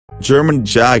German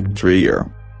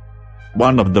Jagdterrier.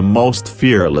 One of the most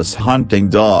fearless hunting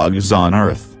dogs on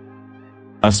earth.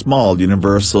 A small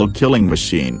universal killing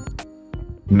machine.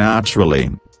 Naturally,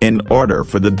 in order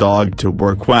for the dog to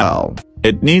work well,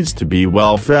 it needs to be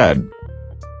well fed.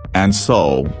 And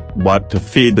so, what to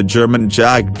feed the German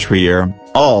Jagdterrier,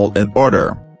 all in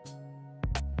order.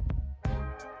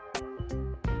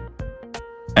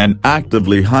 An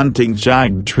actively hunting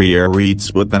Jagdterrier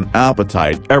eats with an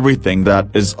appetite everything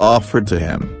that is offered to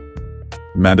him.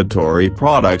 Mandatory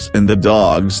products in the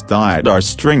dog's diet are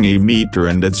stringy meat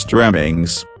and its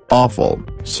trimmings, offal,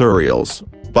 cereals,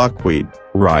 buckwheat,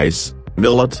 rice,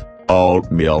 millet,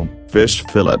 oatmeal, fish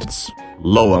fillets,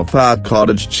 low-fat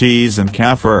cottage cheese and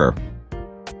kefir.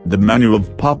 The menu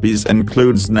of puppies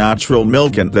includes natural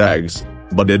milk and eggs,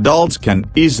 but adults can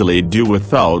easily do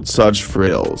without such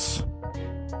frills.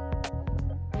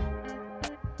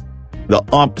 The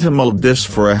optimal dish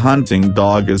for a hunting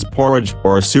dog is porridge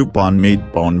or soup on meat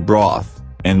bone broth,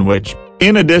 in which,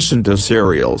 in addition to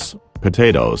cereals,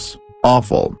 potatoes,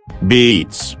 offal,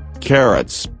 beets,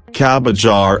 carrots, cabbage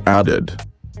are added.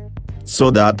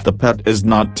 So that the pet is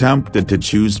not tempted to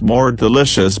choose more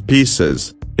delicious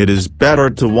pieces, it is better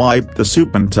to wipe the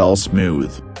soup until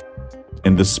smooth.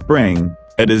 In the spring,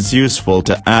 it is useful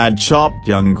to add chopped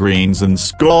young greens and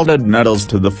scalded nettles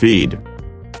to the feed.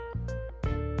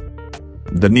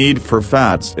 The need for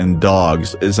fats in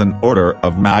dogs is an order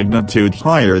of magnitude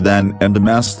higher than in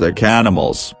domestic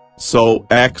animals, so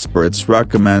experts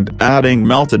recommend adding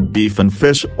melted beef and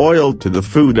fish oil to the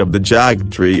food of the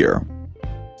Jagdterrier.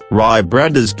 Rye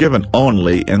bread is given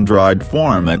only in dried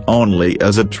form and only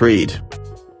as a treat.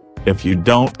 If you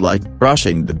don't like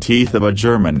brushing the teeth of a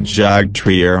German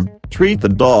Jagdterrier, treat the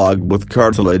dog with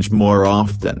cartilage more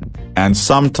often, and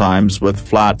sometimes with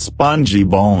flat spongy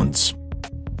bones.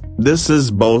 This is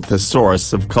both a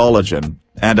source of collagen,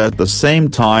 and at the same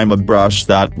time a brush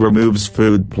that removes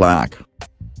food plaque.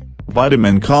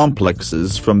 Vitamin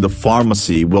complexes from the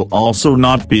pharmacy will also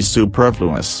not be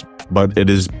superfluous, but it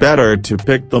is better to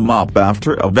pick them up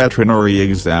after a veterinary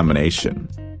examination.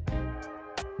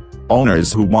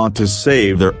 Owners who want to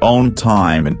save their own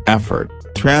time and effort,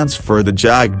 transfer the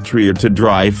Jagdterrier to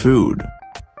dry food.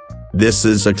 This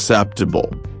is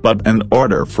acceptable, but in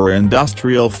order for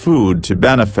industrial food to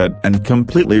benefit and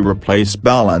completely replace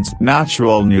balanced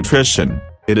natural nutrition,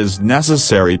 it is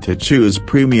necessary to choose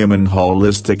premium and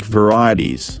holistic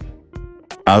varieties.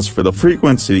 As for the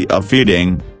frequency of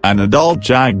feeding, an adult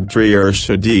Jagdterrier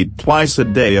should eat twice a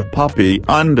day. A puppy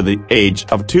under the age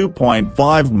of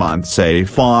 2.5 months say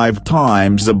 5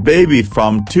 times, a baby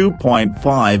from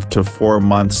 2.5 to 4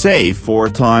 months say 4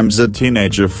 times, a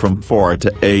teenager from 4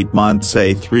 to 8 months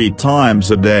say 3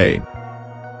 times a day.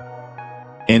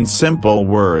 In simple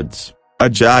words, a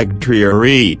Jagdterrier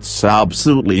eats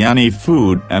absolutely any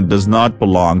food and does not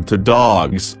belong to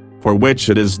dogs, for which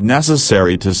it is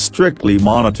necessary to strictly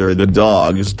monitor the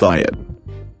dog's diet.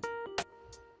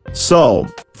 So,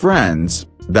 friends,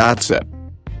 that's it.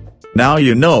 Now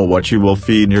you know what you will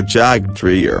feed your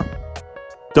Jagdterrier.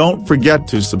 Don't forget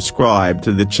to subscribe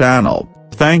to the channel.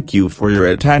 Thank you for your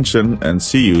attention and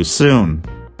see you soon.